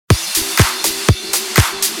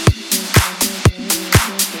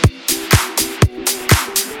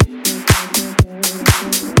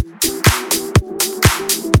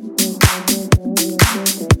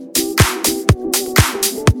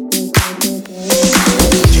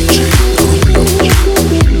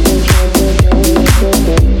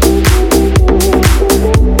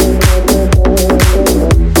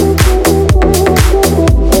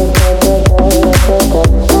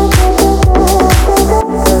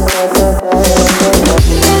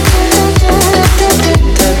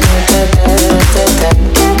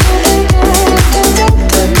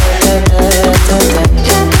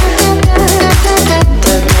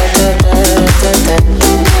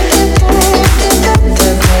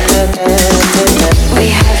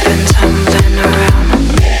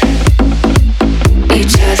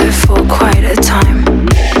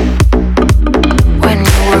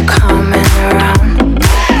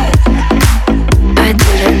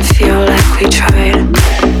we tried.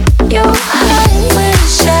 Your heart was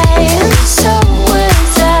shining, so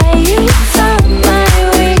was I. You found my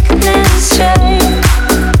weakness, right?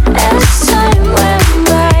 As time went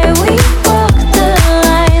by, we walked the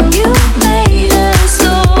line. You made us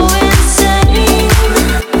so insane.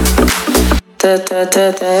 Da da da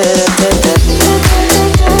da da da.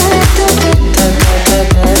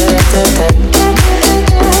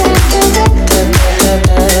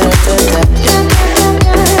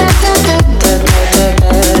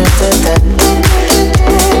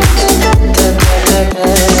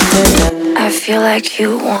 I feel like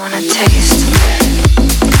you wanna taste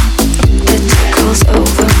the tickles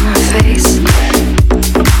over my face.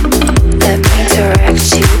 Let me direct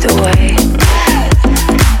you the way.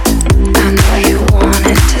 I know you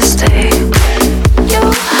wanted to stay.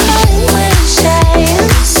 Your heart was shining,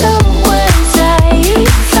 so was I. You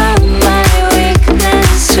found my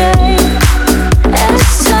weakness, right? As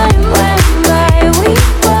time went by, we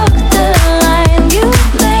walked the line. You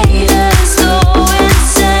made us so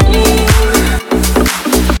insane.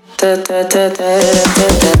 Da da da da da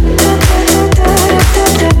da.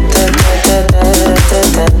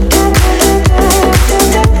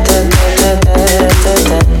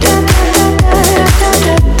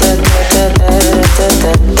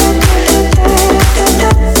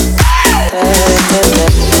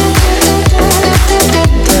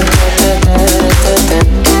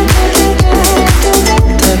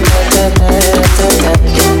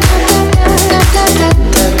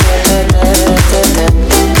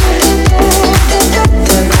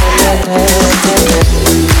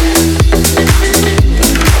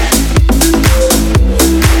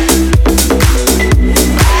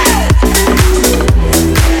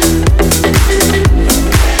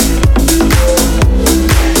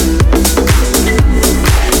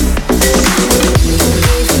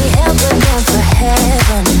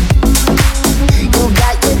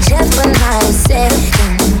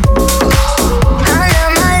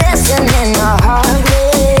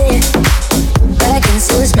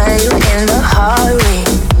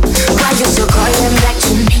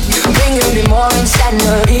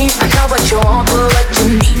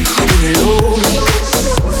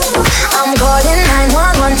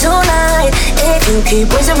 Keep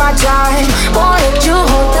wasting my time, wanted you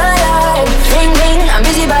hold the line. Ring ring, I'm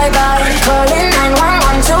busy, bye bye. Calling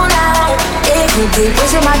 911 tonight. If you keep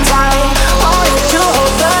wasting my time, wanted you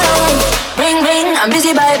hold the line. Ring ring, I'm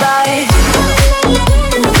busy, bye bye.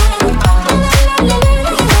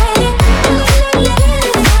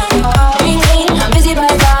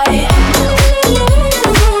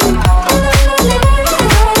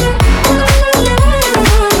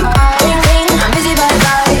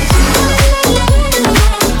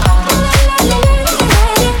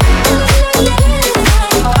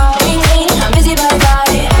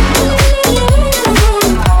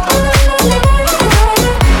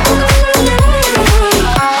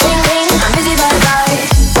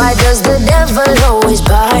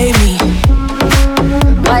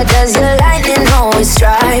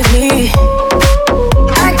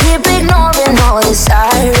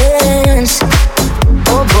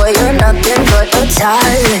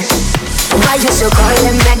 Why you still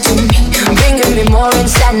calling back to me, bringing me more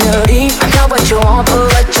insanity? I know what you want, but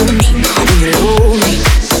what you need when you lose me.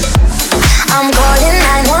 I'm calling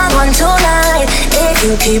 911 tonight. If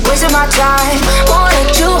you keep wasting my time,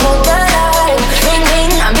 wanted you hold the line. Ring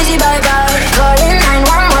ring, I'm busy, bye bye. Calling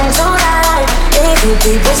 911 tonight. If you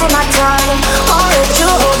keep wasting my time, wanted you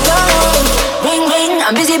hold the line. Ring ring,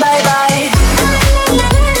 I'm busy, bye bye.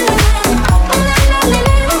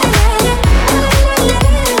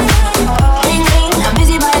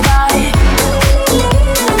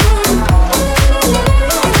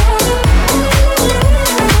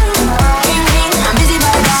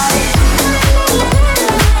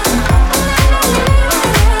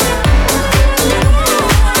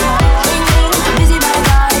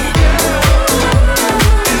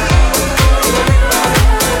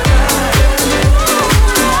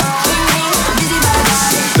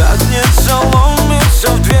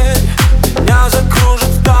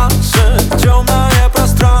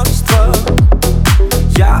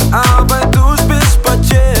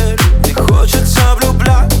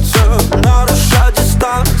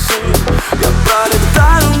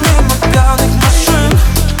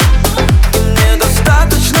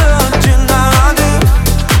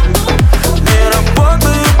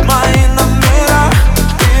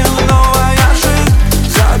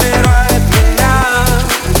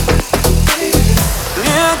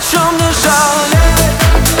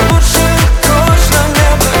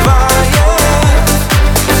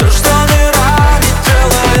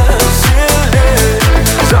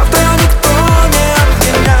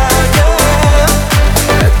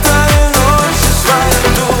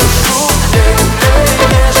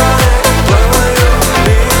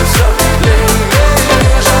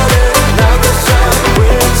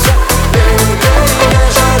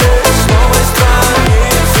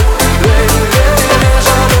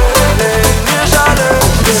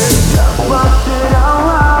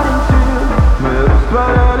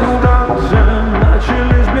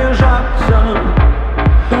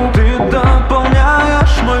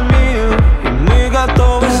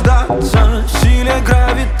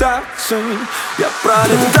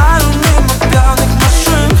 Пролетаю мимо пьяных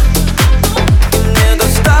машин, и мне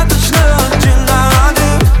достаточно один на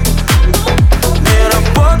один. Не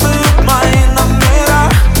работают мои номера,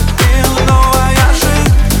 и новая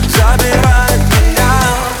жизнь забирает меня.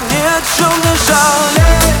 Ни о чем не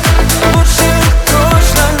жалей, лучше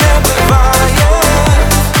точно не бывает.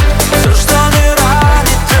 Все, что не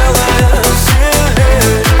ранит, делает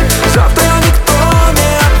сильней. Завтра никто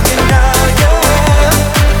не отменяет.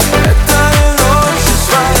 Это не ночь,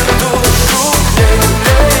 свою душу. Лей,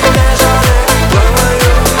 не жалей,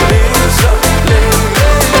 плаваю лица. Лей,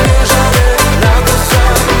 не жалей, надо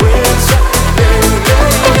забыться. Лей,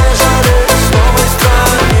 не жалей, с новой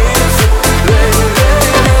страницы. Лей,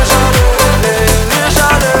 не жалей, не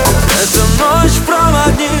жалей. Это ночь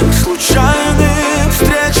проводник случайных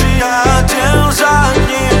встреч, и я один за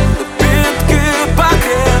одним. Напитки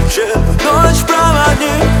покрепче. Ночь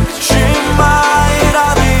проводник, мои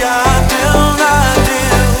раны, я один на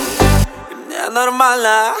один. И мне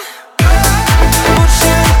нормально.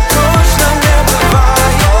 Лучше точно не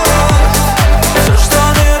бывает. Все, что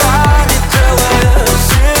не ранит, делает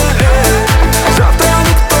сильней. Завтра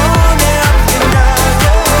никто не отменяет.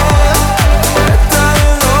 Это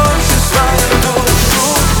не ночь, свою душу.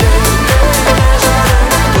 Не жалей,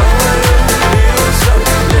 плаваю лица.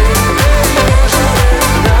 Не жалей,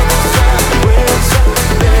 надо забыться.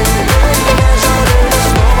 Не жалей, с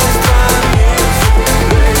новой страницы.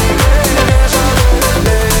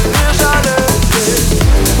 Не жалей.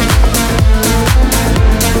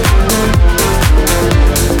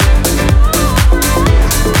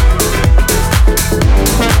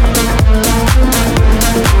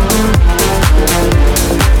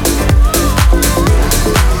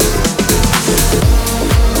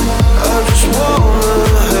 I just wanna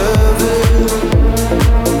have it,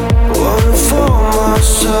 want it for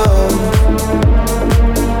myself,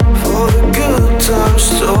 for the good time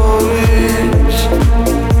stories.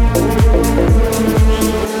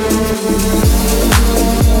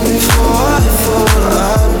 Before I thought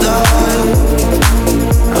I'd die,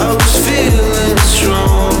 I was feeling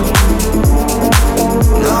strong.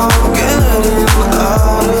 Now I'm getting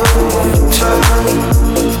out of time,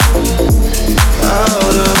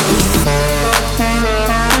 out of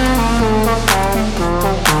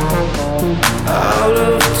out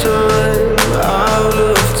of time, out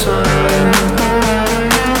of time,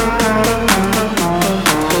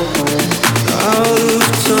 out of time, out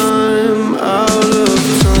of time, out of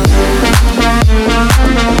time.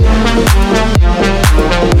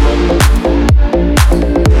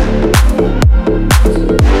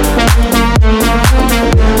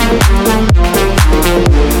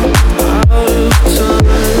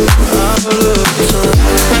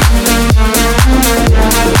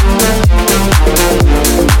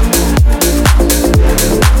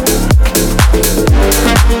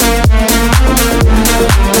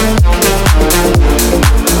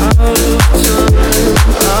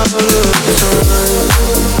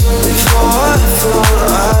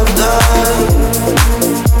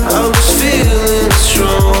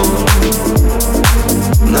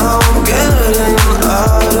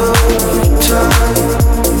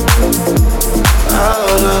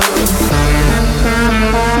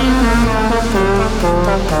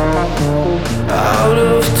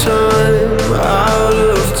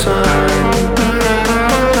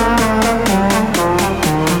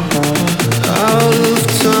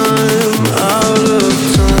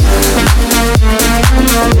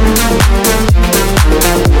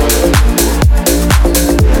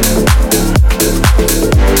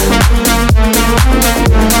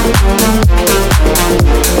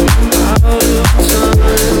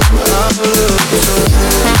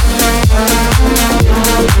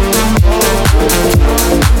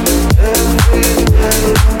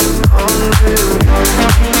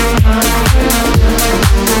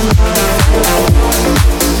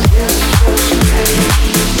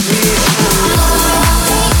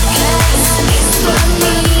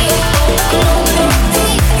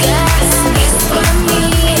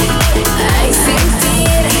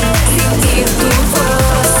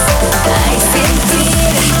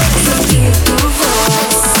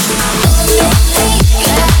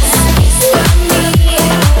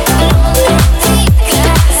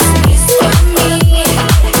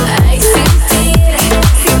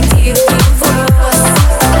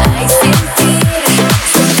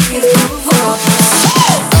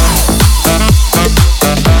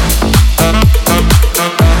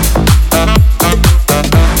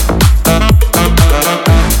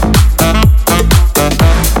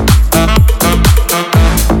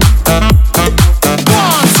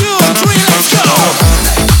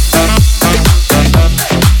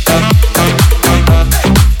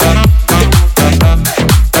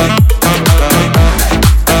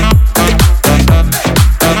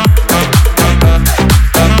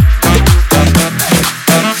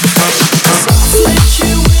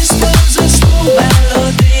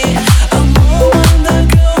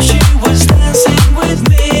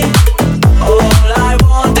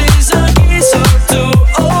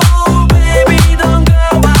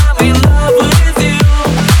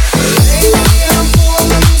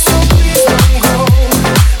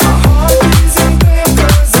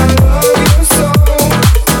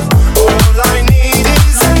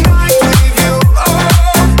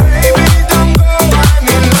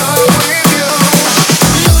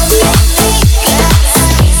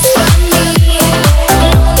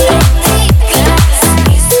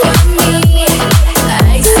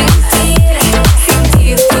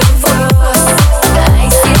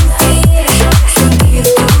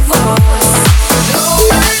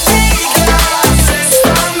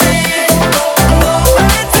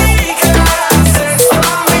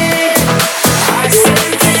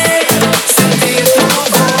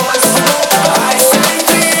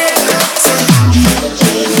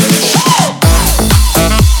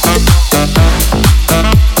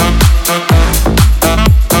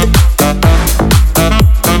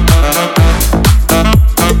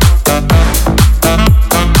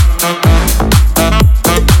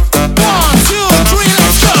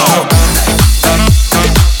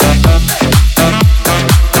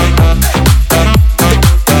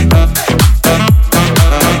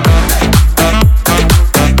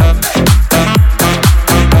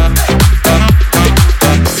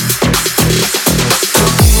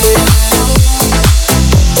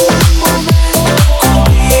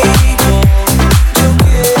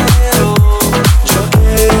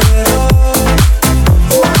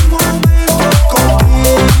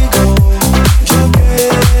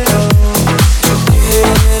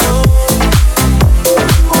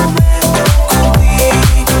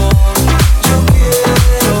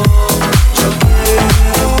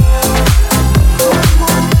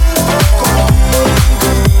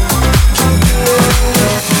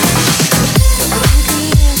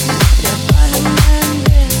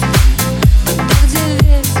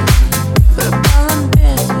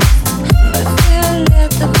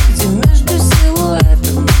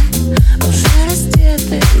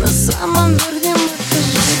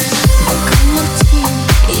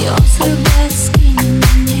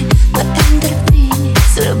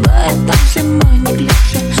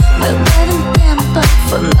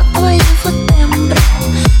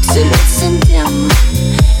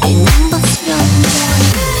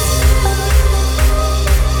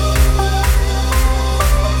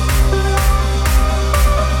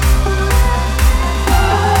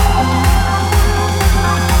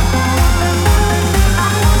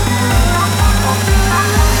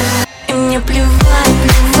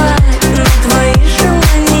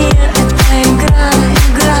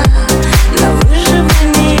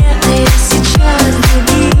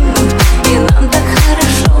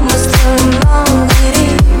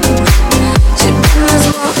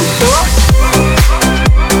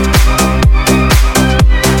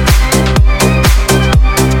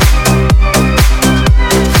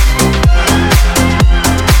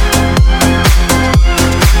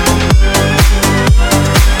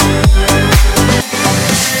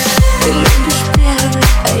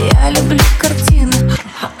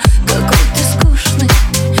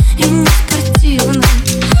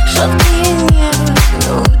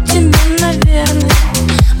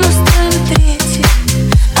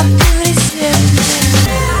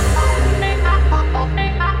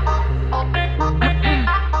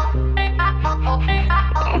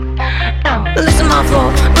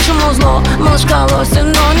 флот, почему зло? Малышка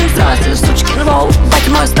лосин, но не здрасте, сучкин воу. Паки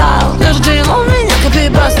мой стайл, даже Джейлон меня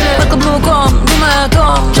копипасты. Под каблуком, думая о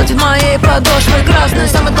том, что цвет моей подошвы красный.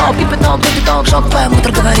 Самый топ, кипяток, дуки ток, шок, твоя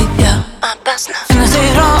мутор говорит, я опасно. Ты на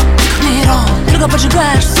зеро, миром, друга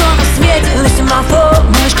поджигаешь все на свете. На семафор,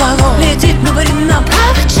 малышка ло, летит, говорит на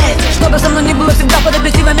правый чек. Что бы со мной ни было, всегда под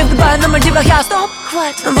объективами, в Дубае, на Мальдивах, я стоп,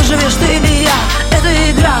 хватит. Выживешь ты или я,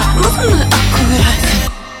 это игра, мы со мной аккуратен.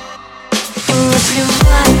 И мне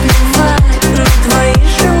плевать на твои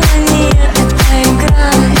желания. Это игра,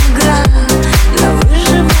 игра на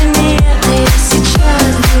выживание. Это я сейчас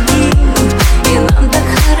другим, и нам так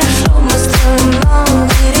хорошо, мы строим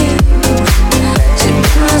новый ритм.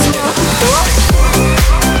 Тебе назло.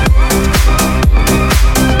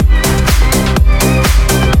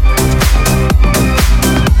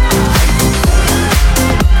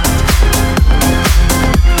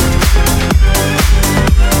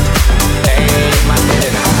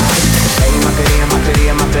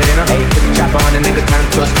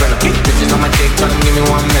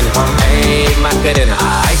 Macarena,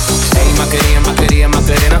 hey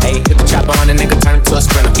Macarena, hey, put the chopper on the nigga, turn him to a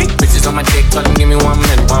sprinter. Bitches on my dick, tell him give me 1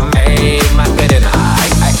 minute. Hey Macarena,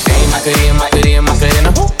 hey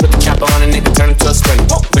Macarena, put the chopper on the nigga, turn him to a sprinter.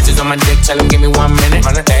 Bitches on my dick, tell him give me 1 minute.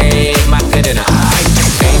 Hey Macarena,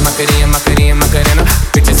 hey Macarena,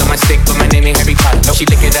 bitches on my stick, but my name ain't Harry Potter. She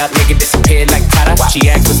lick it up, nigga disappear like Potter. She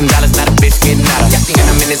asked for some dollars, not a bitch getting out of. And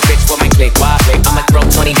I'm in this bitch for my click, why? I'ma throw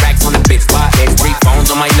 20 racks on the bitch, why? 3 phones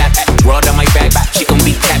on my lap, world on my back. She gon'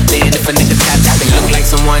 be tapped in if a nigga tap. Look like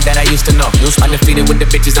someone that I used to know. Undefeated with the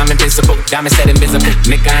bitches, I'm invincible. Diamond said invisible.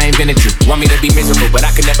 Nigga, I ain't been a Jew. Want me to be miserable, but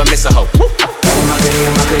I could never miss a hoe. Hey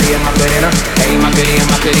Macarena, hey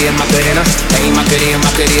Macarena, hey Macarena, hey Macarena,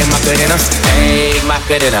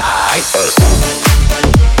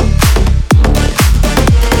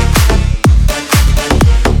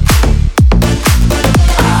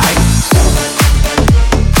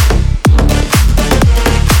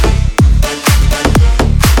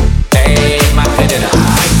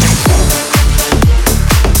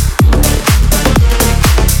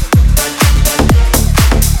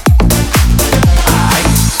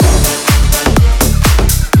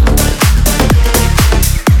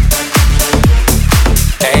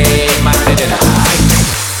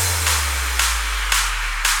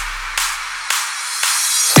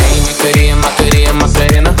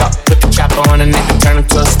 Macarena, put the chopper on a nigga, turn him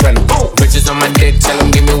to a sprinter. Bitches on my dick, tell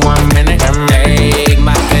him give me 1 minute. Hey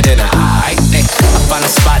Macarena, I find a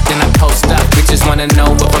spot, then I post up. Bitches wanna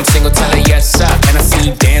know if I'm single, tell her yes up. And I see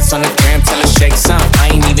you dance on the gram, tell her shake some. I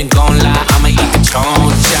ain't even gon' lie, I'ma eat the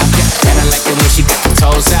choncha. And I like it when she got the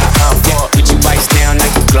toes out. Put your bites down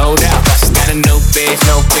like you glowed out. Got a new bitch,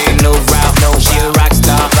 no route, no. She a rock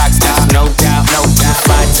star, no doubt, no doubt.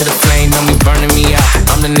 Fire to the flame, don't be burning me out.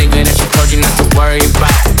 I'm the nigga that she told you not to worry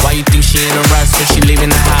about. Why you think she in a rush when she leaving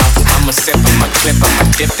the house? I'ma sip, I'ma clip, I'ma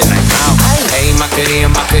dip, then I'm out. Hey Macarena,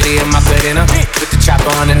 put the chopper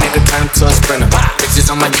on the nigga, turn him to a sprinter. Bitches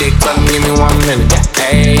on my dick, tell him give me 1 minute.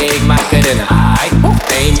 Hey Macarena,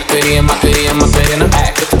 hey Macarena,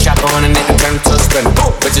 put the chopper on the nigga, turn him to a sprinter.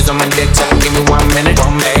 Bitches on my dick, tell him give me 1 minute.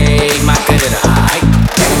 Hey Macarena, hey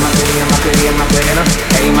Macarena, hey Macarena,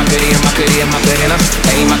 hey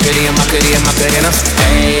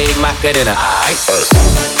Macarena,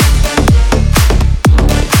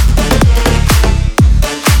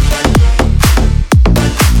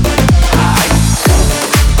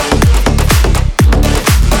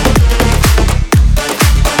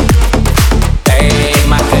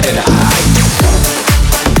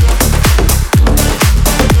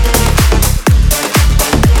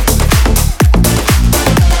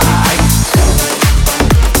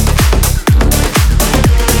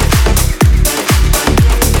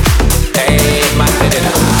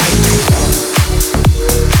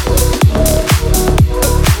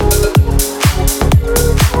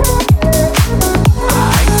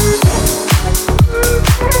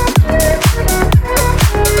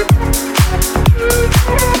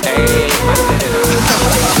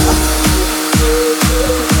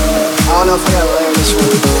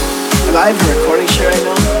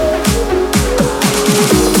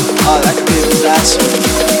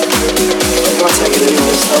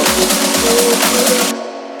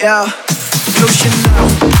 Yeah, you should know.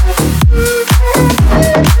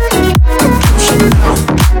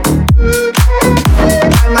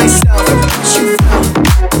 By myself, you know.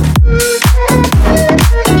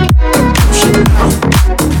 You should know.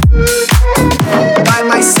 By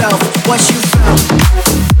myself, what you found.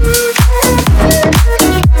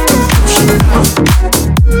 You should know.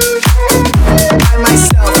 By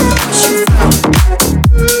myself, what you found.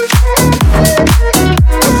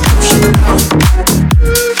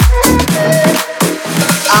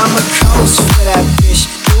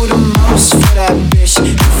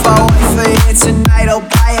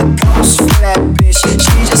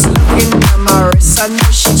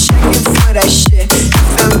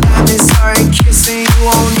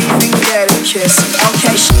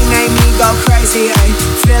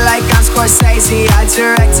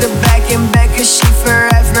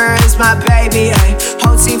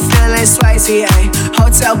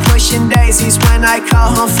 wishing daisies when I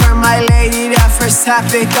call home for my lady. That first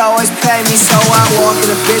topic always pay me, so I walk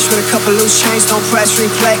in a bitch with a couple loose chains. Don't press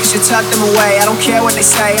replay, cause you tuck them away. I don't care what they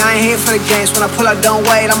say, I ain't here for the games. When I pull up, don't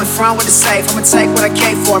wait, I'm in front with the safe. I'ma take what I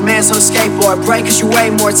came for, man's on a skateboard. Break cause you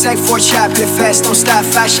weigh more, take 4 chop, hit it fast, don't stop.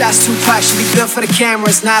 5 shots, 2 packs, should be good for the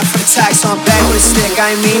cameras, not for the tax. So I'm back with a stick,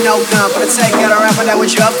 I ain't mean no gun, but I take out a rapper that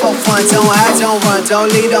with you up for fun. Don't hide, don't run,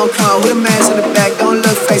 don't lead, don't come. Who the man's in the back, don't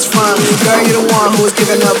look face front. Girl, you the one who was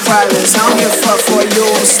giving up privates. I don't give a fuck for you,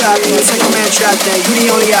 I'm stopping. Take a man trap that, you the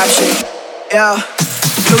only option. Yeah,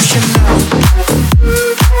 Blue Chanel.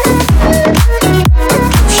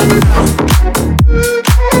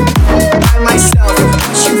 By myself,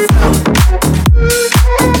 what you felt.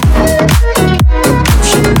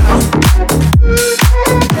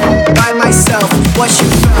 By myself, what you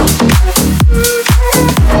felt.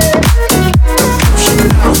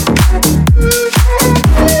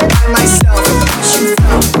 By myself, what you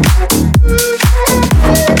felt.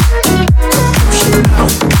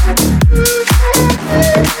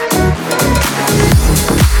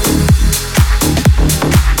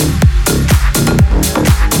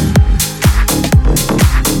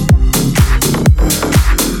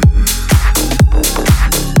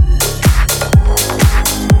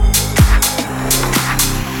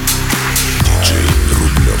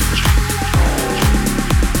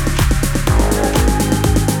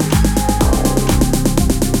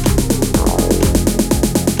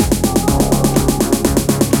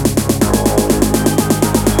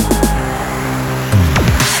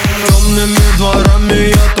 Дворами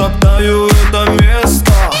я топтаю это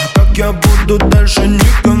место. Как я буду дальше,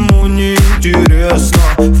 никому не интересно.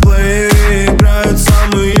 В плеере играют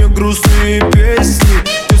самые грустные песни.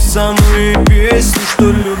 Те самые песни, что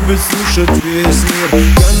любит слушать весь мир.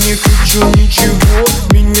 Я не хочу ничего,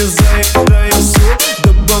 меня заедает все.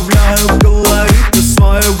 Добавляю колорита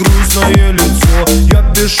свое грустное лицо. Я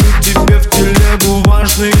пишу тебе в телегу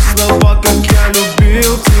важные слова. Как я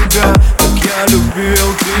любил тебя, как я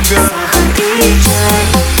любил тебя. Сахар и чай,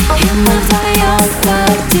 и мы вдвоем в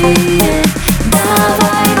квартире.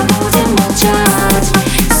 Давай будем молчать.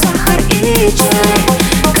 Сахар и чай,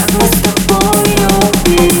 как мы с тобой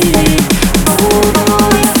любили. Буду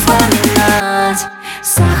я вспоминать.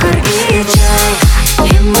 Сахар и чай,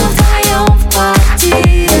 и мы вдвоем в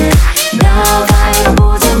квартире. Давай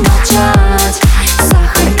будем молчать.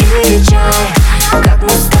 Сахар и чай, как мы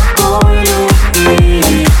с тобой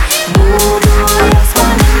любили. Буду я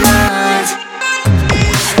вспоминать.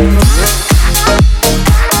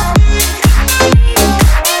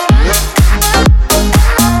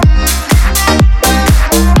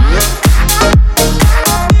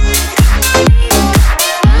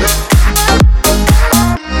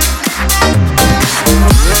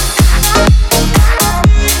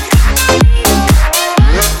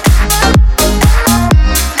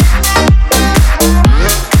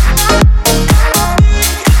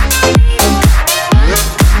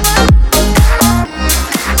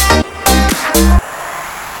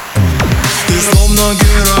 Ты словно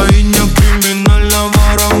героиня криминального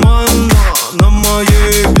романа. На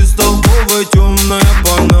моей бестолковой темная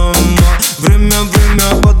панама. Время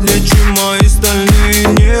подлечи мои стальные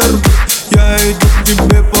нервы. Я иду к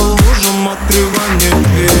тебе по лужам, открывай мне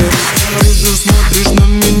дверь. Вижу, смотришь на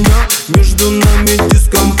меня, между нами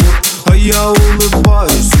дискомфорт. А я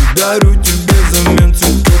улыбаюсь и дарю тебе взамен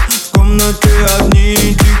цветов. В комнате одни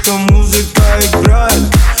и тихо музыка играет.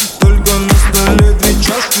 Только на столе 2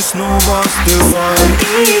 чашки снова остывают.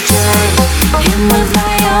 И чай, и мы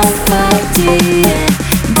вдвоем в квартире.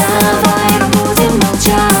 Давай будем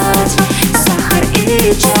молчать. Сахар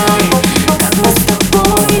и чай, как мы с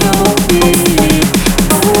тобой любили.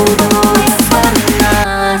 Буду я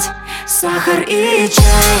вспоминать. Сахар и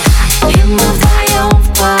чай, и мы вдвоем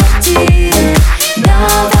в квартире.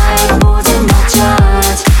 Давай будем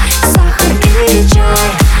молчать. Сахар и чай,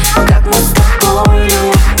 как мы с тобой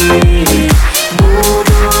любили.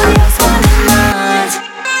 Буду я вспоминать.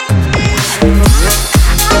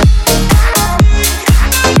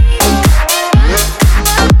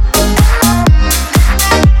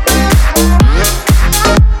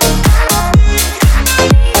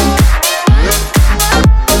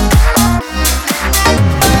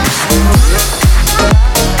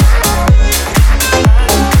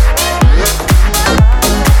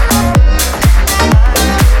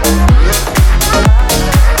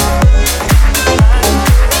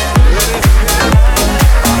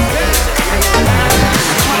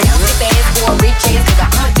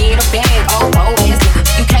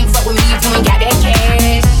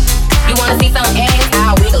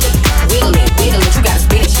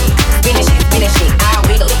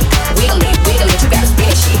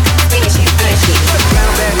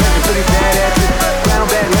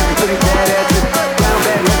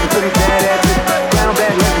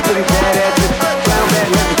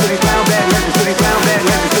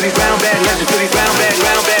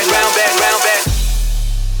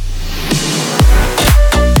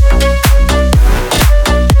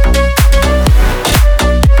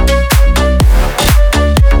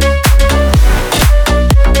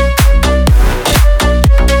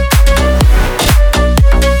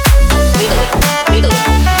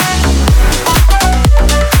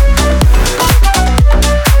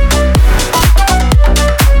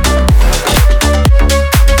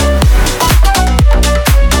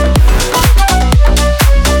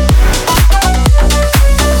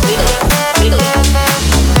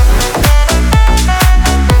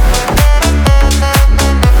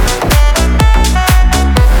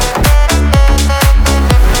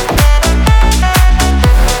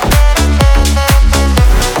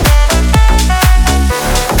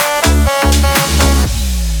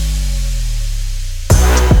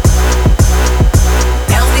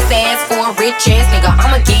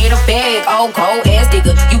 big old cold ass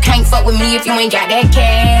digger. You can't fuck with me if you ain't got that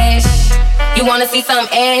cash. You wanna see some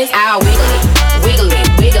ass? I'll wiggle it, wiggle it,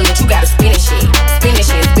 wiggle it. You gotta spin it shit, spin it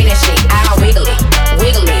shit, spin it shit. I'll wiggle it,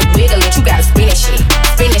 wiggle it, wiggle it. You gotta spin it shit,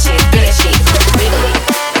 spin it shit, spin it shit. Wiggle it,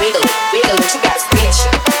 wiggle it, wiggle it. You gotta spin it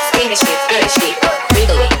shit, spin it shit, spin it shit.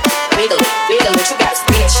 Wiggle it, wiggle it, wiggle it. You gotta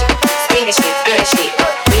spin it shit, spin it shit, spin it shit.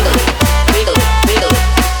 Wiggle it, wiggle it, wiggle it,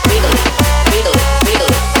 wiggle it, wiggle it,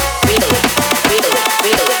 wiggle it, wiggle it, wiggle it,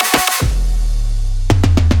 wiggle it.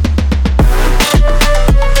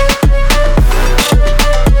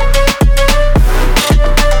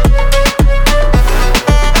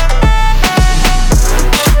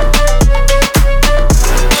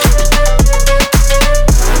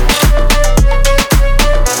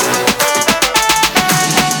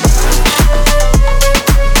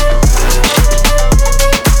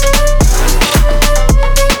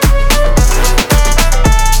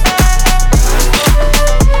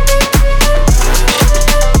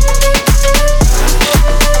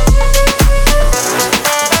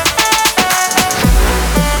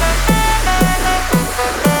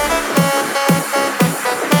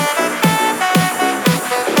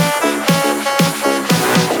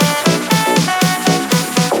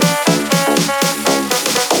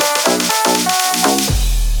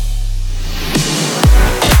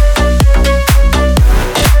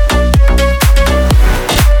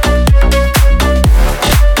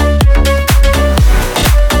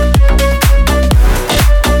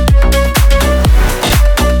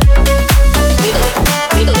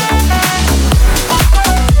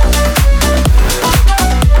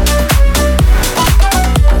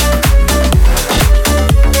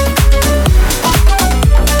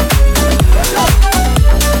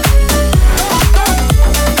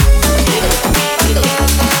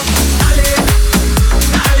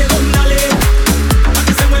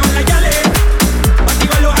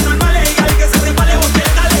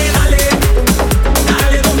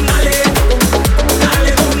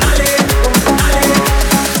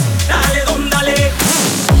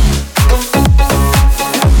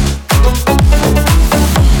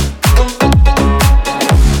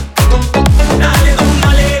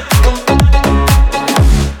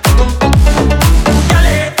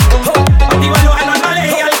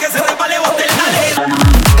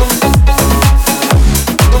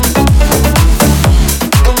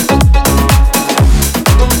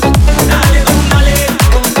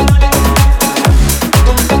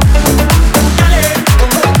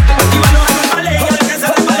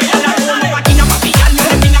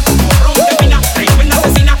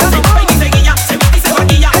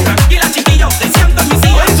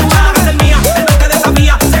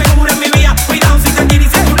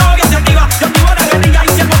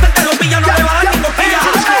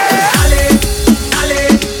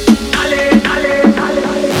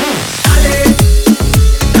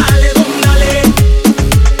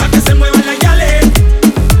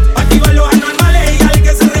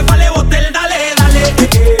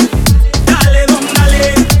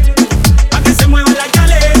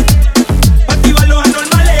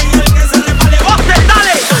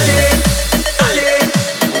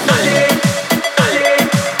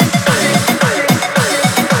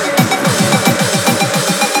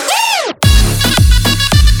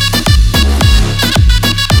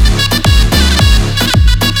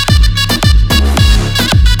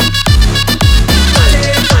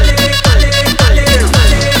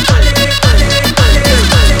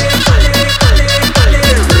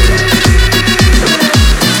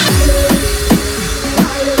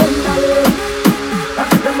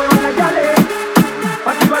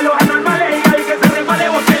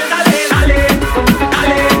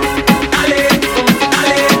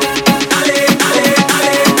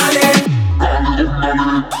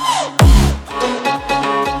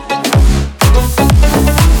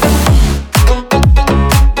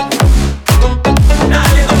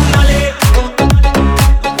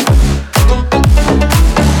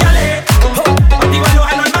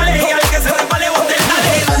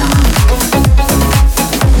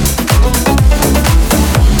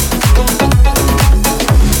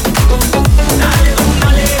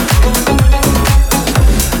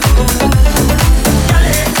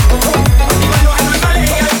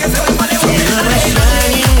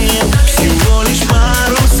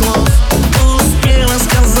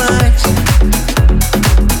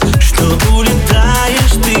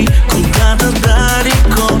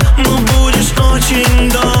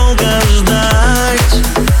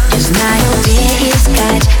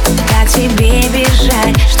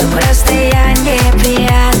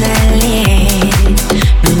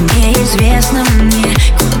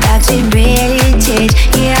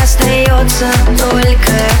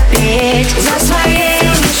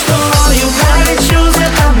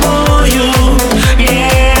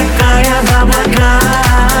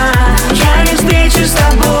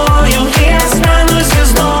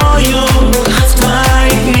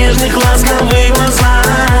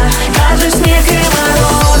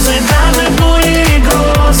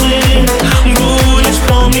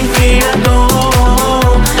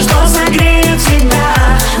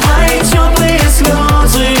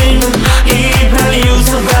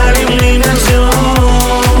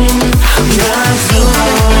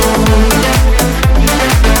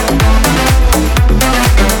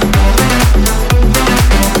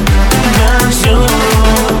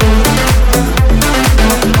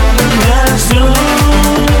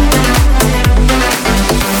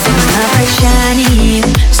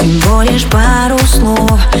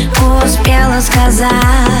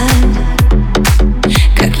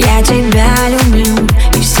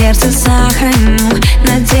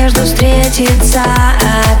 встретиться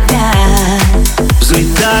опять.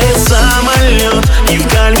 Взлетает самолет и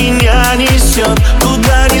вдаль меня несет,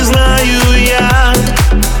 куда не знаю я.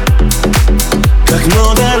 Как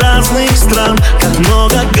много разных стран, как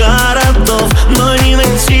много городов, но не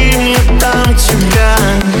найти мне там тебя.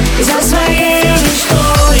 За своей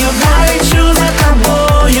мечтой я полечу за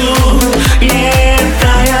тобою,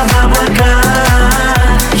 летая в облака.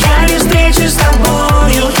 Я не встречусь с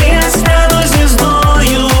тобою и останусь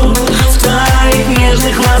звездою в твоих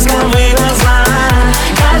нежных ласковых глазах.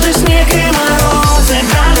 Даже снег и морозы,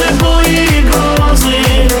 даже бури и грозы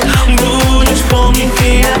будешь помнить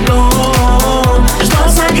ты о том, что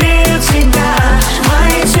согреют тебя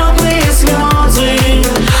мои теплые слезы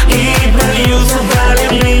и прольются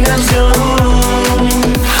проливным дождем.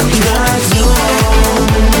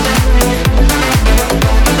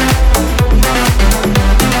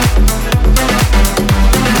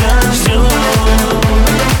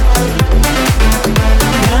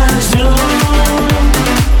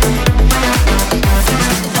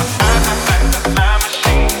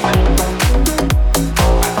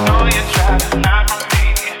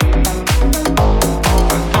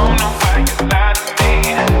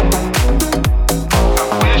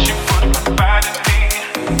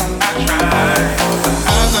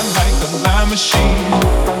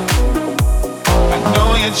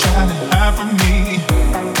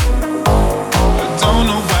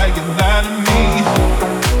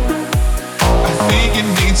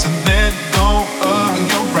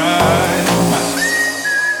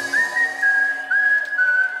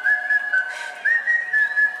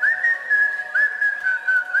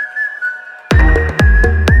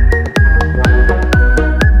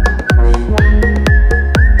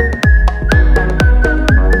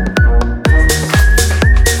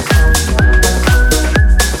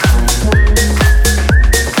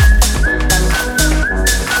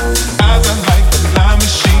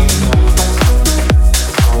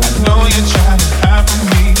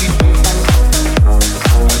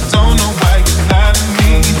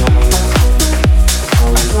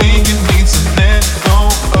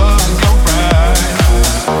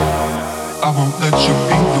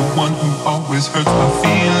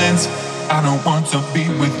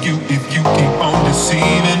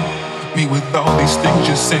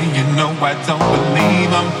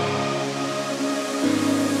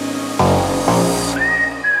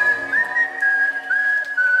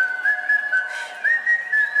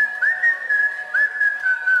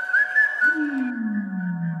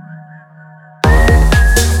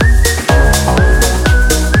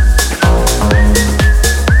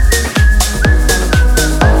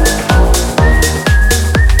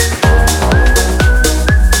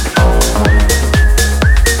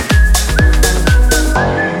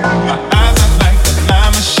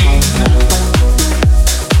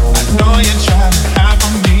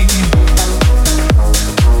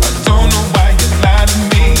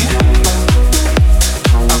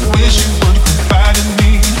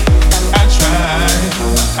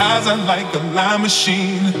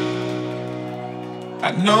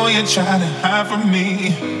 Trying to hide from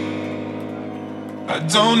me. I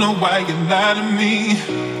don't know why you lie to me.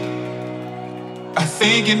 I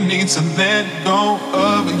think you need to let go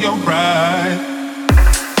of your pride.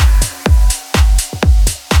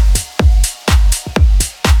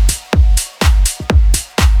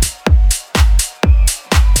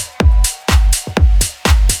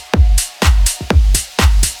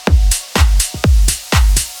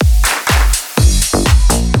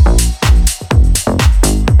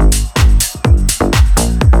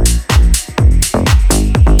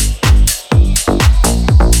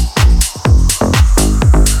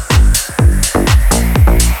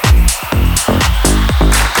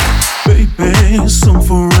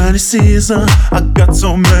 Season. I got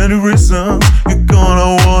so many reasons. You're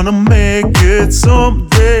gonna wanna make it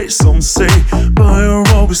someday. Some say, but you're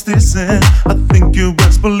always dissing. I think you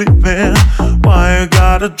best believe it. Why you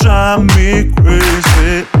gotta drive me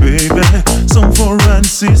crazy, baby? Some for any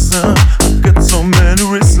season. I got so many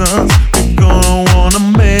reasons. You're gonna wanna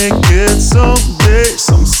make it someday.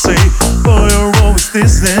 Some say, but you're always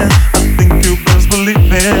dissing. I think you best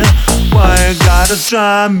believe it. Why you gotta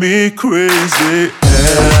drive me crazy?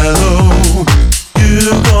 Hello, you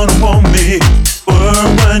gonna want me, or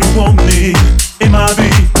when you want me, it might be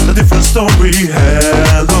a different story.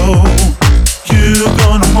 Hello, you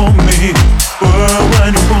gonna want me, or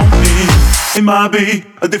when you want me, it might be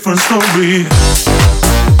a different story.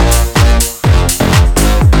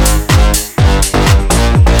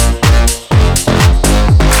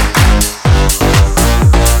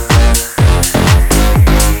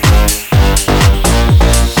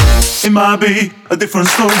 It might be a different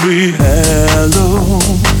story. Hello,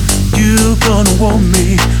 you gonna want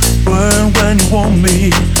me, burn when you want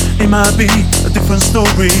me. It might be a different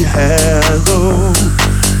story. Hello,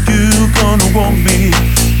 you gonna want me,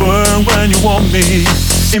 burn when you want me.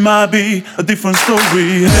 It might be a different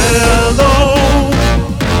story. Hello.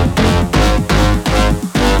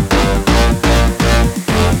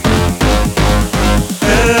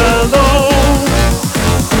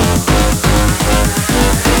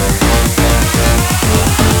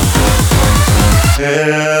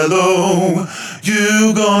 Hello,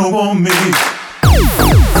 you gonna want me.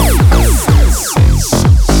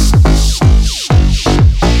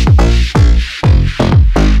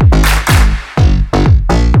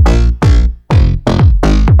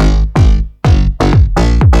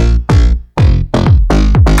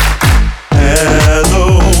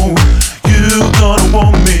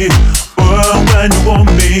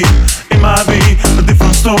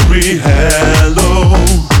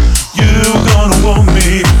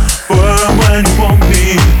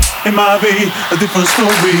 It might be a different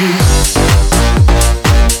story.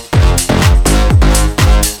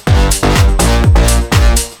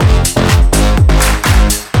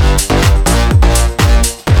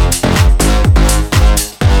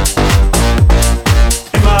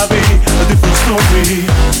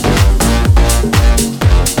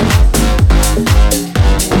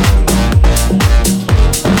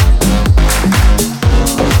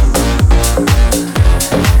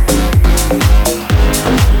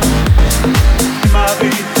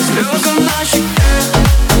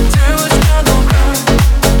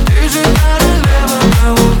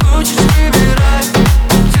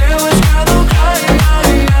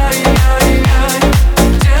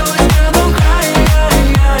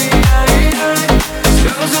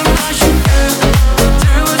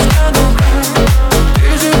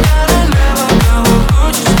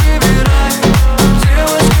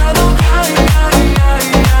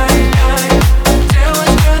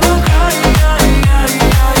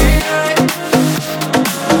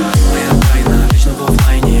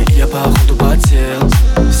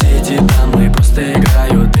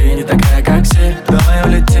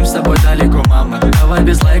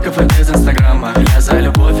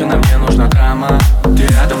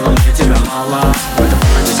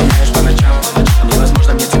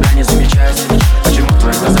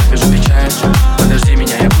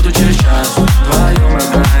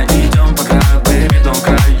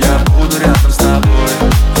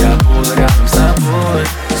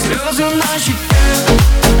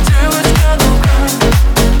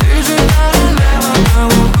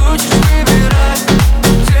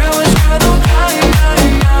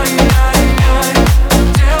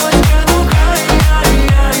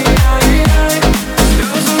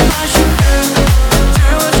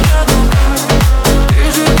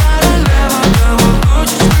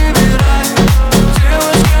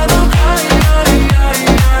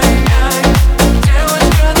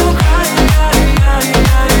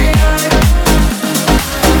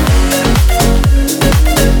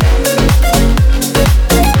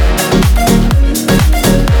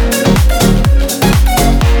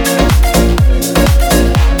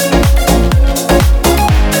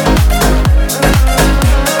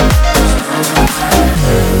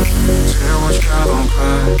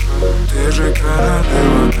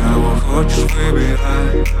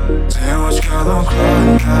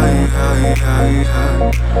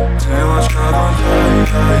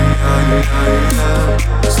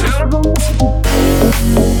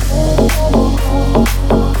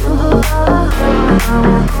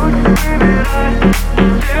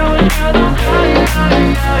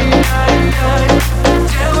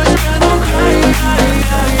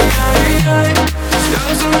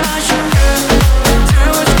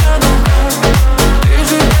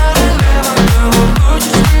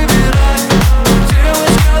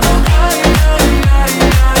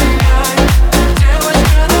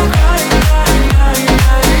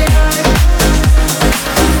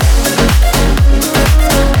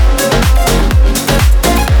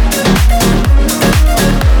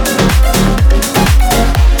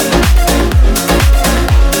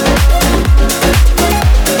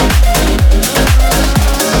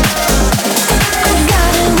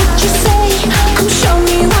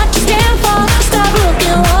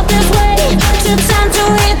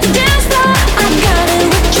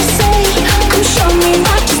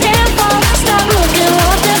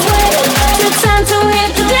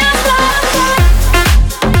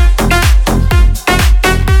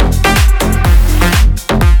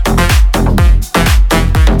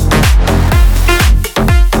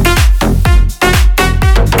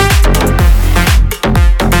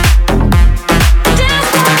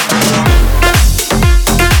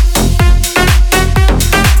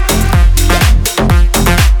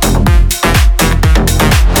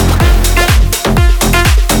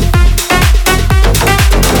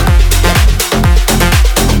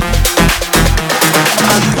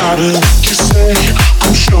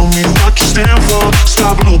 show me what you stand for.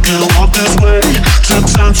 Stop looking, walk this way. Took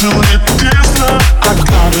time to hit the dance floor. I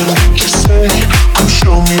gotta make you say, come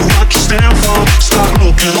show me what you stand for. Stop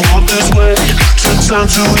looking, walk this way. Took time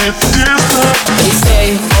to hit the dance floor. They say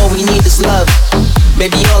all we need is love.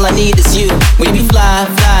 Baby, all I need is you. We be fly,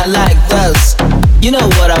 fly like doves. You know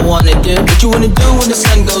what I wanna do. What you wanna do when the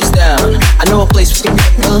sun goes down? I know a place we can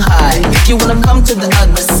get real high. If you wanna come to the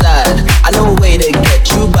other side, I know a way to get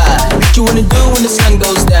you by. What you wanna do when the sun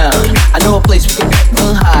goes down? I know a place we can get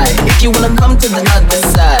real high. If you wanna come to the other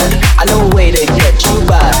side, I know a way to get you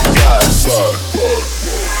by.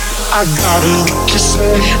 I gotta what you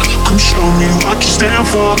say. Come show me what you stand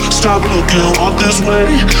for. Stop looking, walk this way.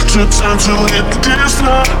 Took time to hit the dance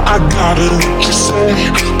floor. I gotta what you say.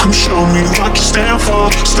 Come show me what you stand for.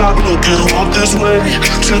 Stop looking, walk this way.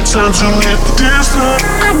 Took time to hit the dance floor.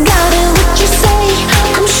 I got it, what you say.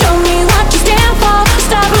 Come show me what you stand for.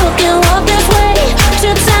 Stop looking, walk this way.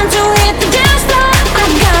 Took time to hit the dance floor. I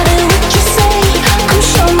got it, what you say. Come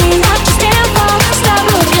show me what you stand for. Stop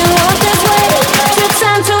looking, walk this way. Took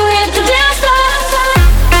time to hit the dance floor.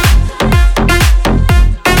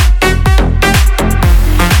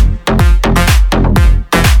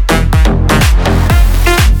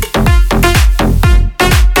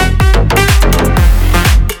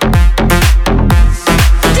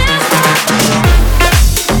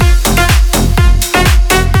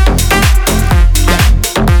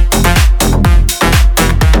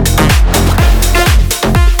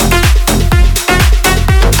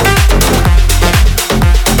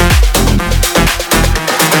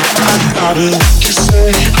 What you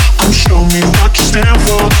say, come show me what you stand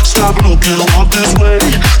for. Stop looking, walk this way.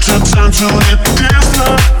 Took time to hit the dance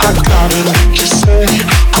floor. I got it, what you say,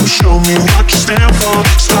 come show me what you stand for.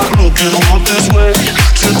 Stop looking, walk this way.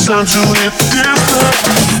 Took time to hit the dance floor.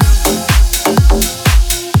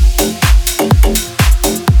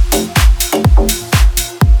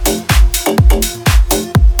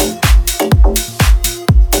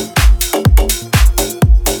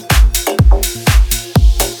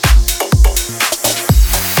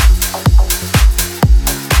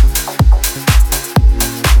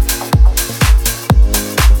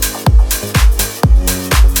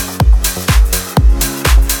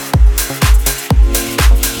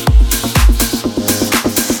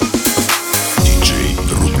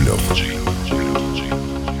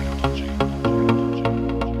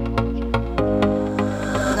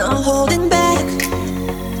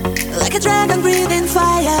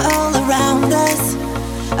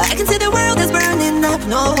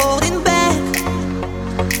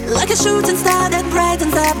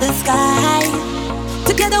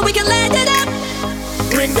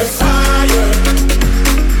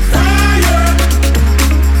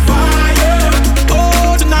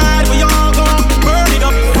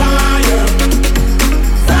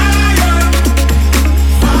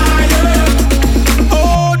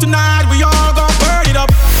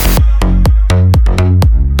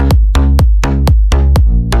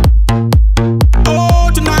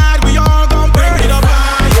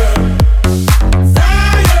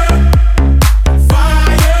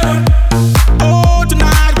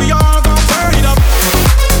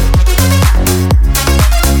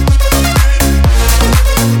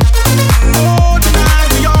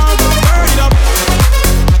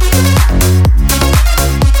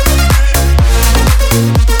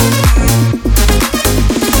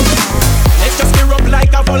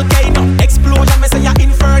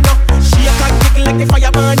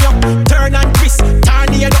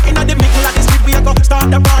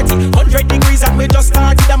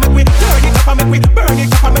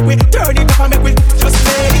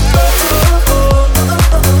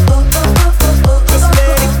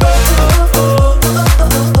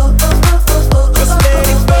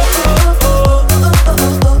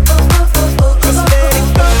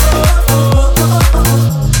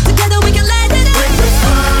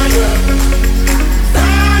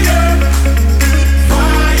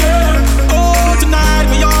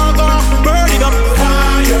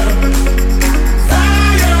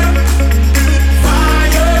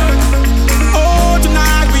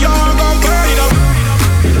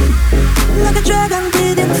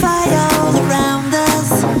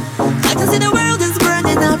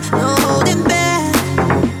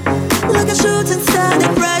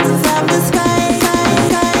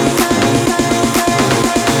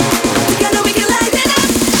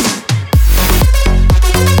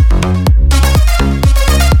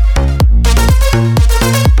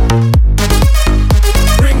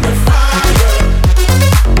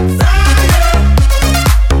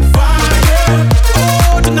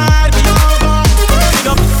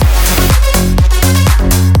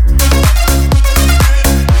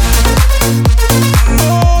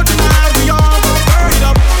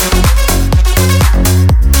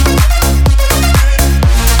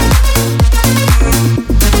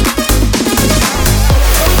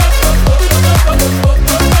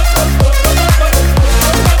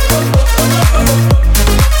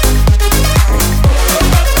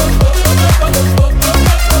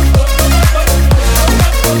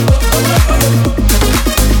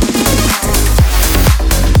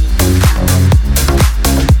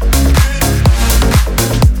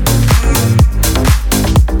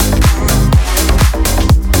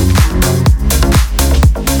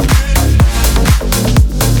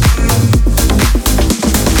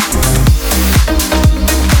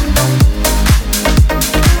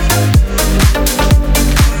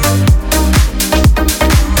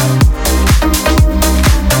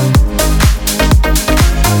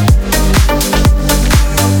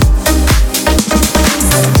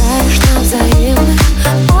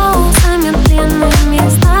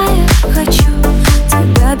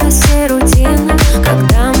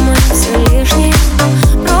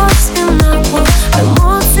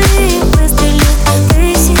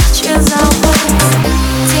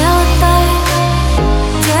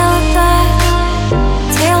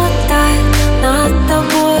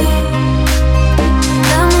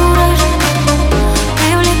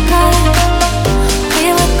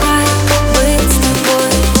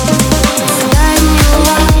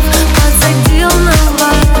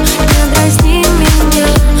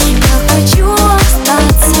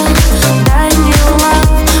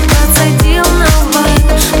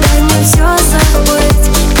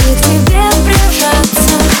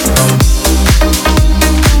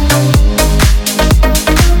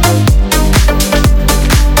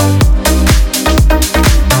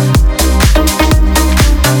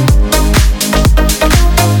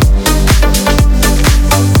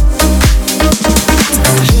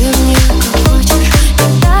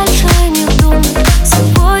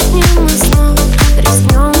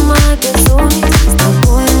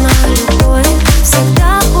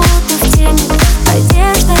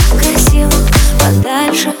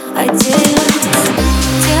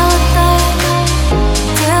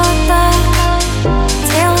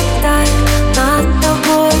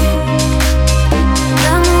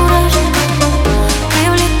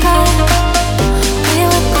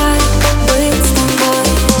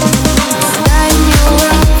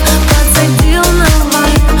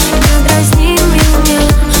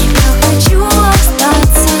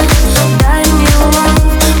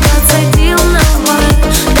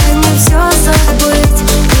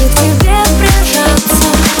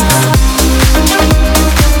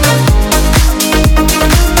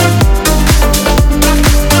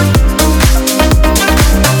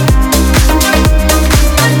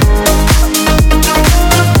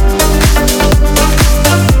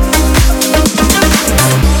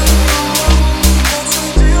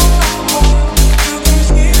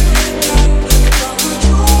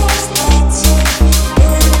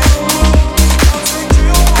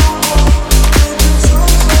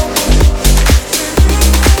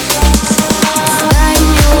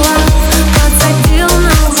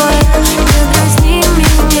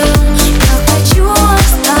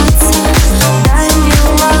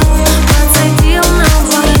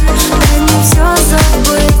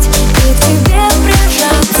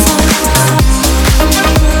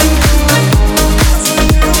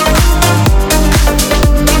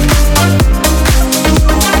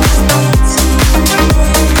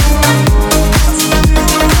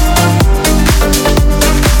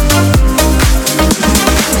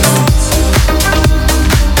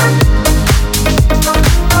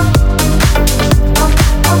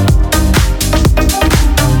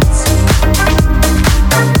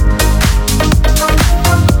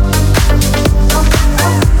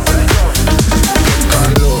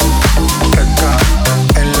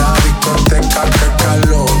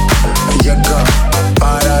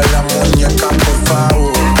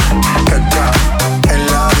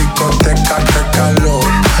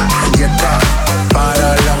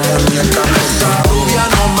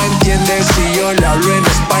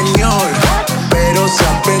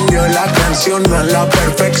 funcionan la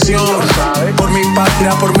perfección. Por mi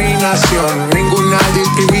patria, por mi nación, ninguna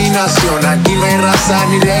discriminación. Aquí no hay raza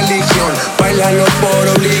ni religión, bailalo por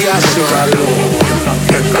obligación.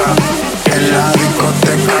 En la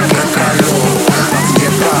discoteca, que calor.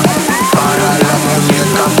 Yepa, para la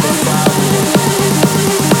muñeca, por favor.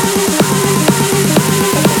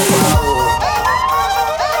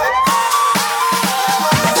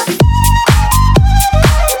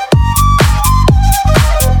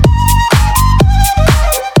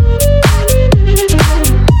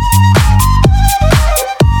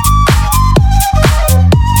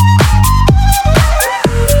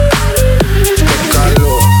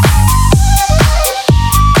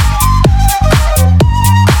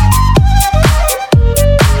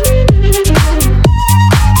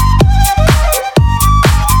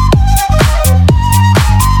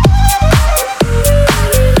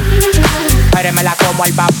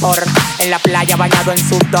 Al vapor, en la playa bañado en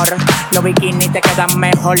sudor. Los bikinis te quedan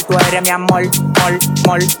mejor. Tú eres mi amor,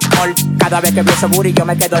 mol. Cada vez que veo ese booty yo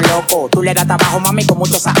me quedo loco. Tú le das trabajo, mami, con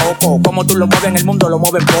mucho saoco. Como tú lo mueves en el mundo, lo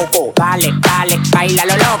mueves poco. Dale, baila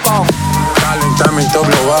lo loco. Calentamiento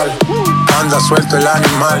global, anda suelto el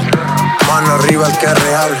animal. Mano arriba el que es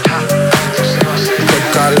real.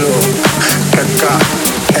 Qué calor,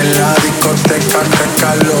 en la discoteca, qué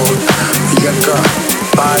calor. Y acá,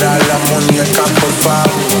 para la muñeca, por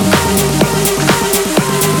favor.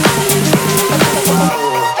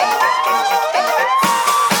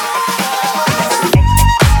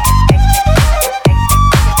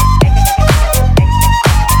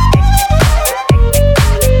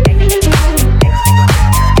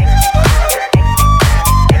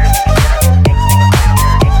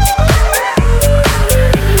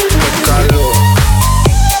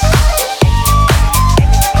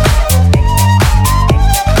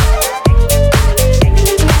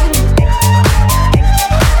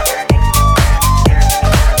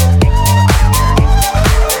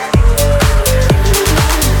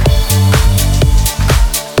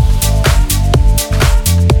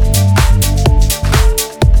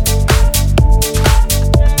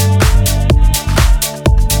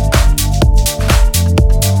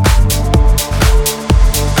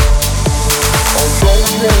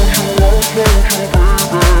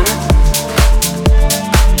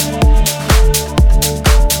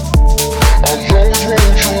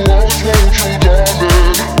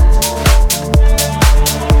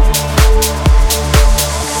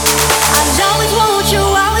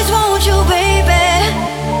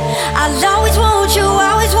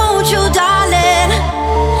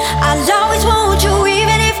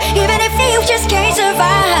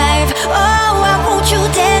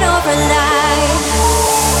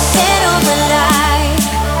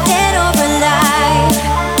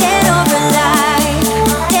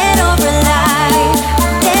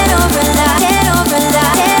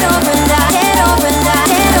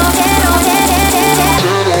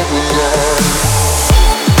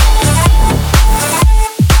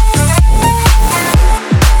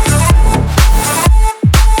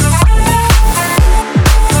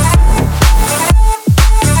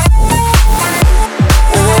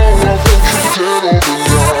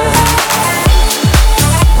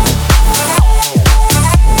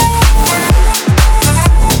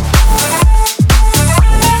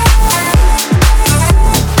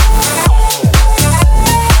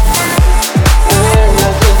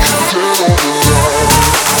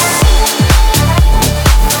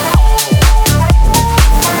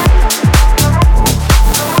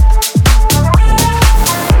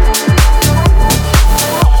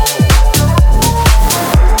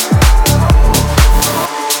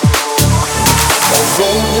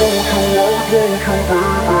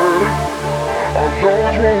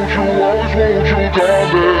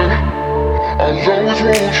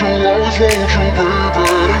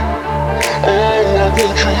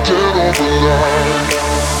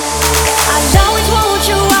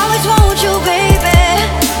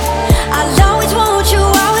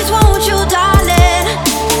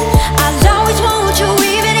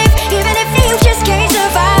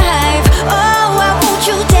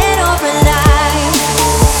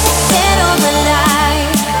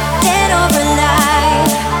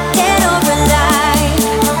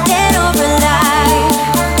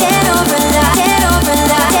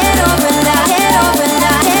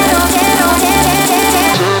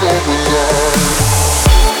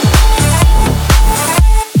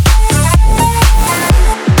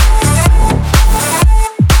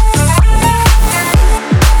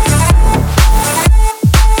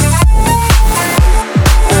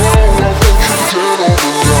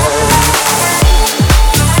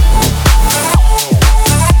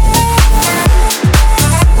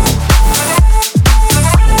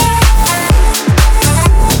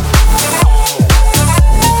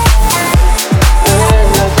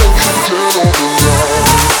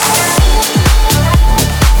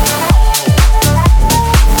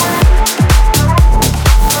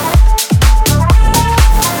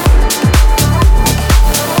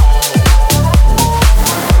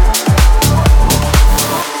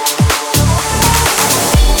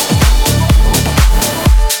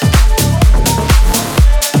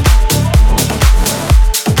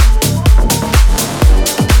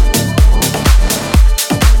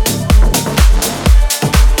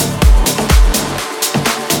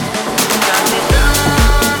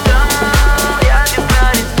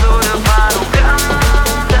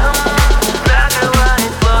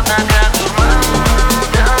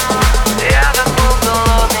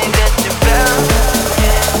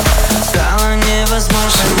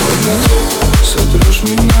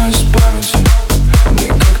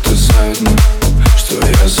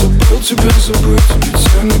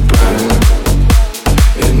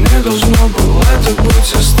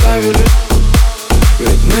 оставили.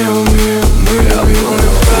 Ведь мы умеем, я был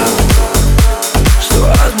неправ,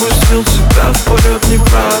 что отпустил тебя в полет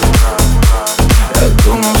неправ. Я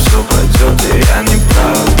думал, все пройдет, и я не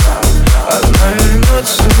прав. Одна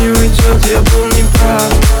вернется, не уйдет, я был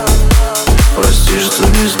неправ. Прости, что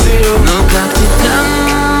не сбил. Ну как ты там,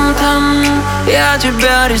 я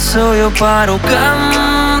тебя рисую по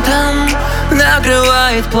рукам там.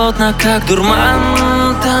 Накрывает плотно, как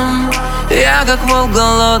дурман там. Я как волк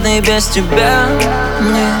голодный без тебя.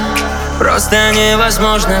 Мне просто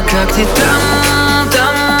невозможно, как ты там.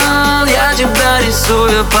 Я тебя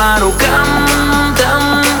рисую по рукам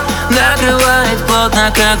там. Накрывает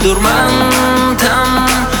плотно, как дурман там.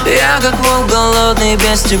 Я как волк голодный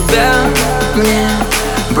без тебя. Мне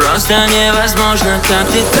просто невозможно, как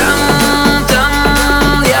ты там.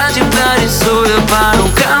 Я тебя рисую по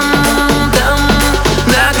рукам там.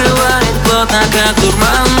 Накрывает плотно, как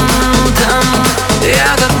дурман там.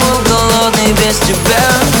 Я как волк голодный без тебя.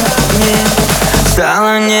 Мне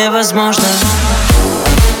стало невозможно.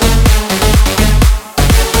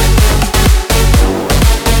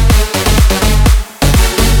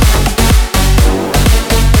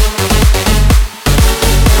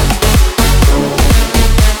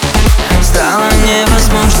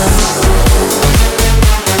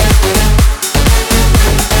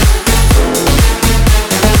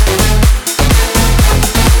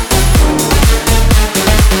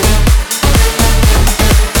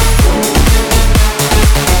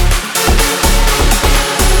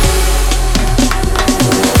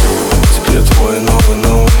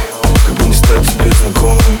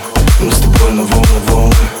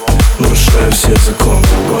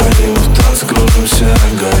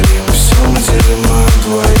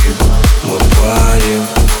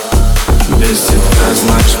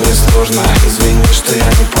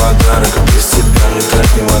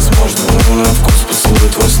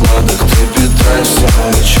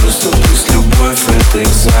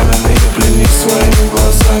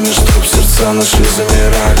 Наши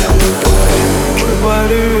замирали, мы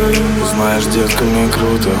парим. Знаешь, детка, мне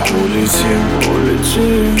круто. Улетим,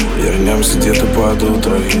 вернемся где-то под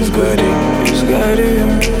утро и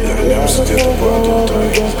сгорим. Вернемся где-то под утро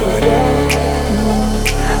и сгорим.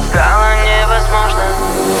 Стало невозможно.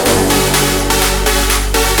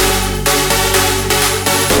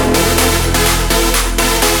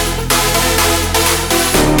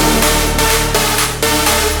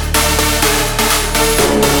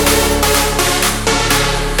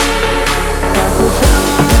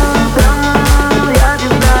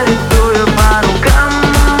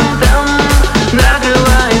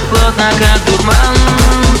 Как дурман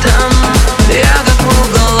там. Я как волк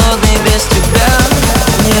голодный без тебя.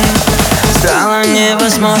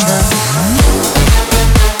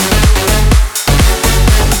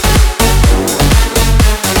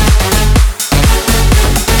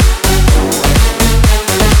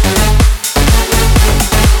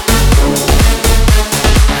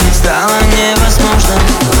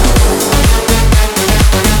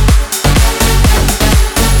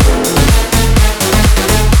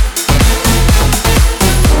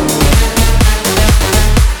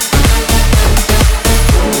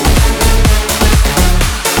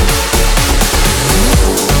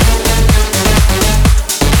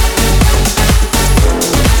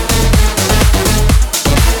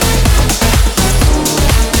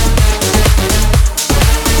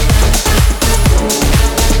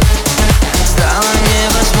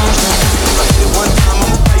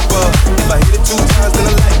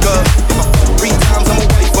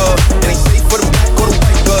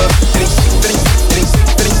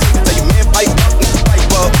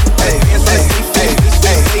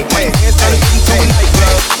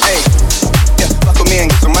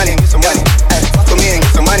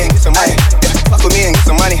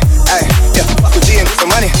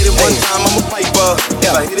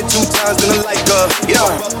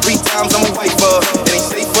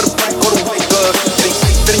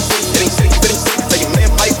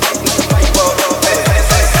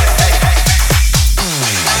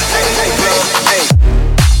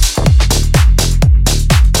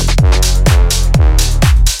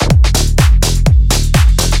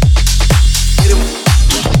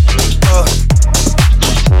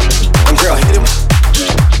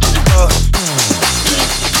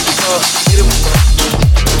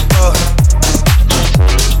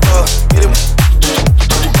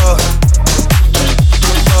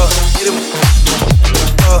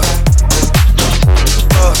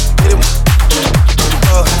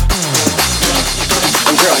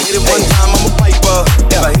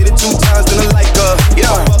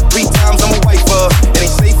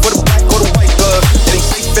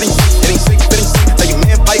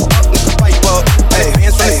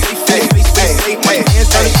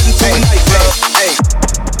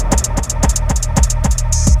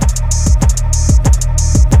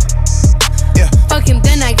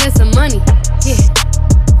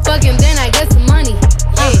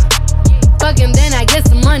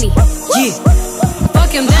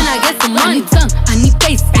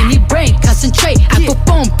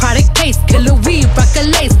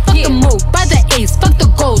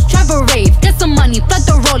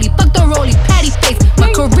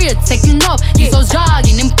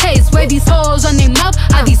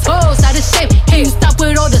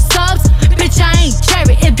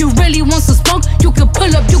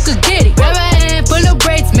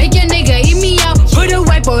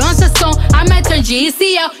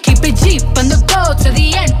 GCL, keep it G from the go to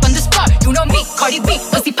the end, from the start. You know me, Cardi B,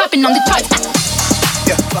 pussy popping on the charts.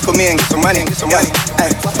 Yeah, fuck with me and get some money, get some money.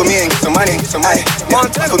 Ay, fuck with me and get some money, get some money. Yeah,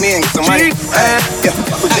 fuck with me and get some money. Yeah,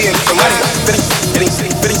 fuck with me and get some money. Fitting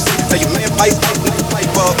sick, tell you man, pipe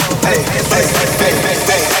up. Hey, hey, hey, hey, hey,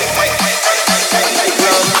 hey.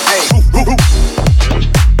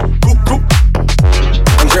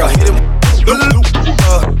 Andrea, hit him.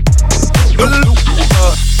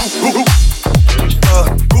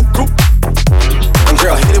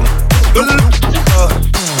 Andrea, hit him.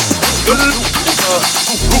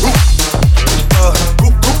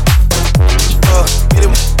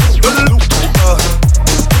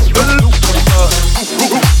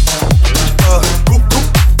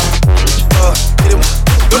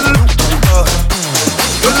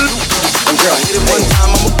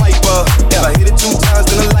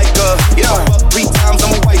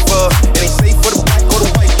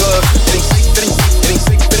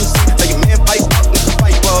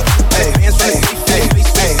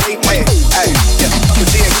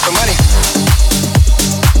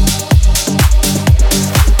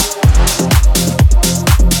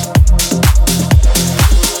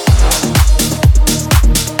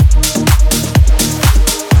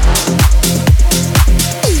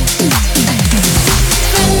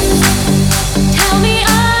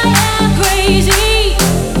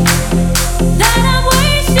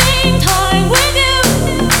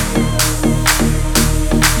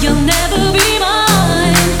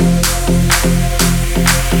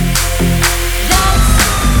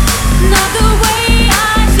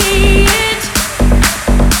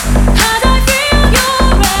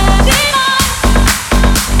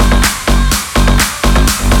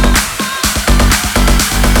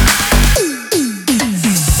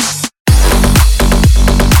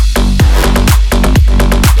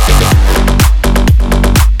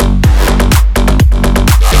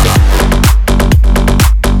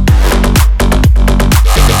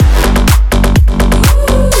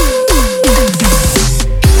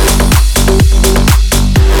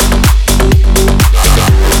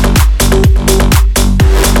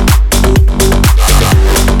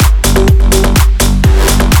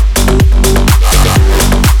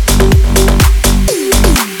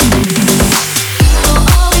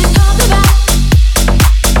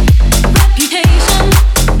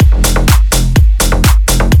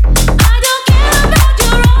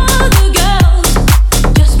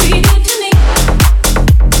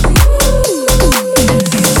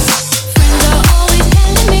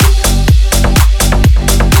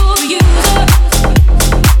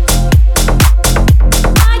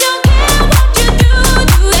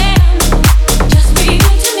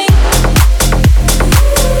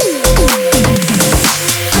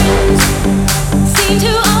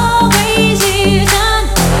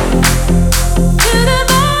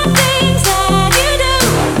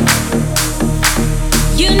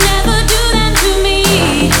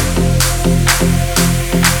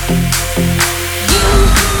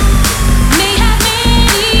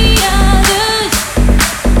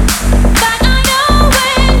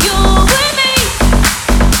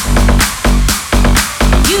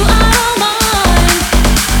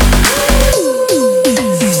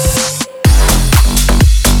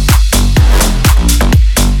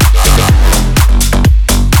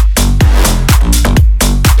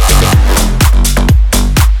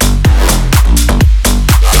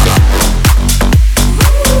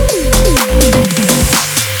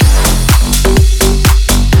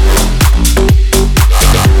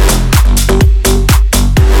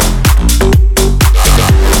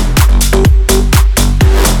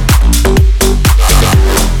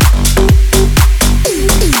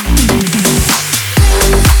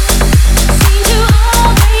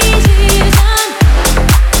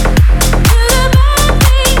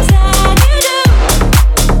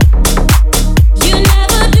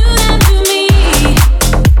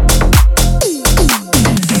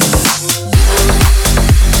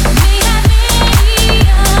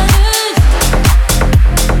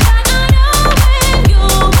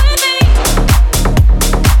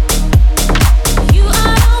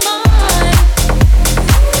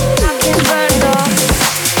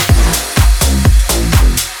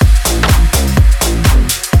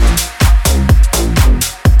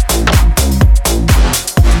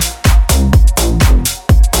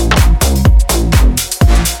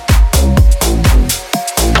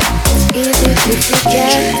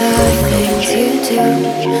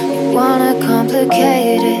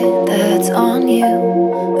 complicate it, that's on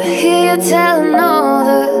you. I hear you telling all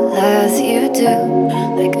the lies you do.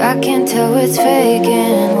 Like I can't tell what's fake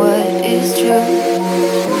and what is true.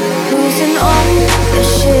 Losing all the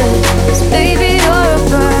shit, 'cause baby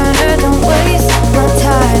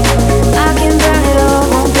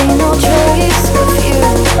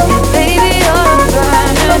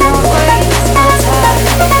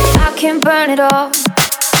it off.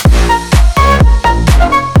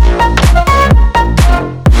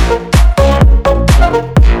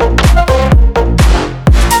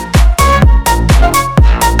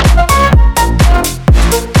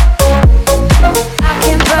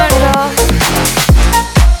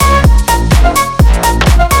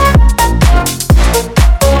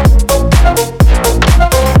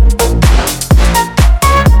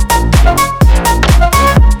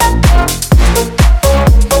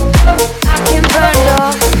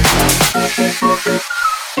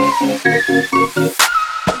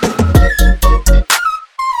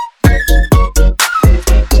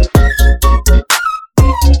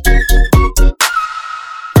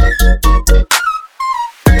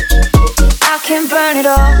 Burn it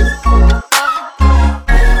all.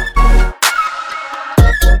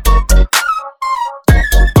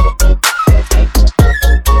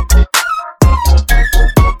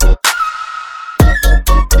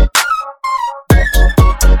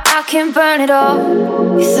 I can burn it all.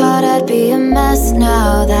 You thought I'd be a mess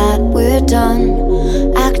now that we're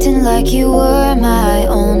done, acting like you were my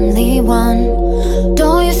only one.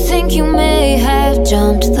 Don't you think you may have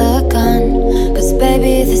jumped the gun? Cause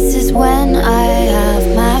baby, this is when I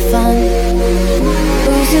have my fun.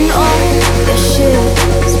 Losing all your shit,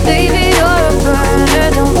 'cause baby, you're a burner,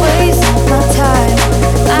 don't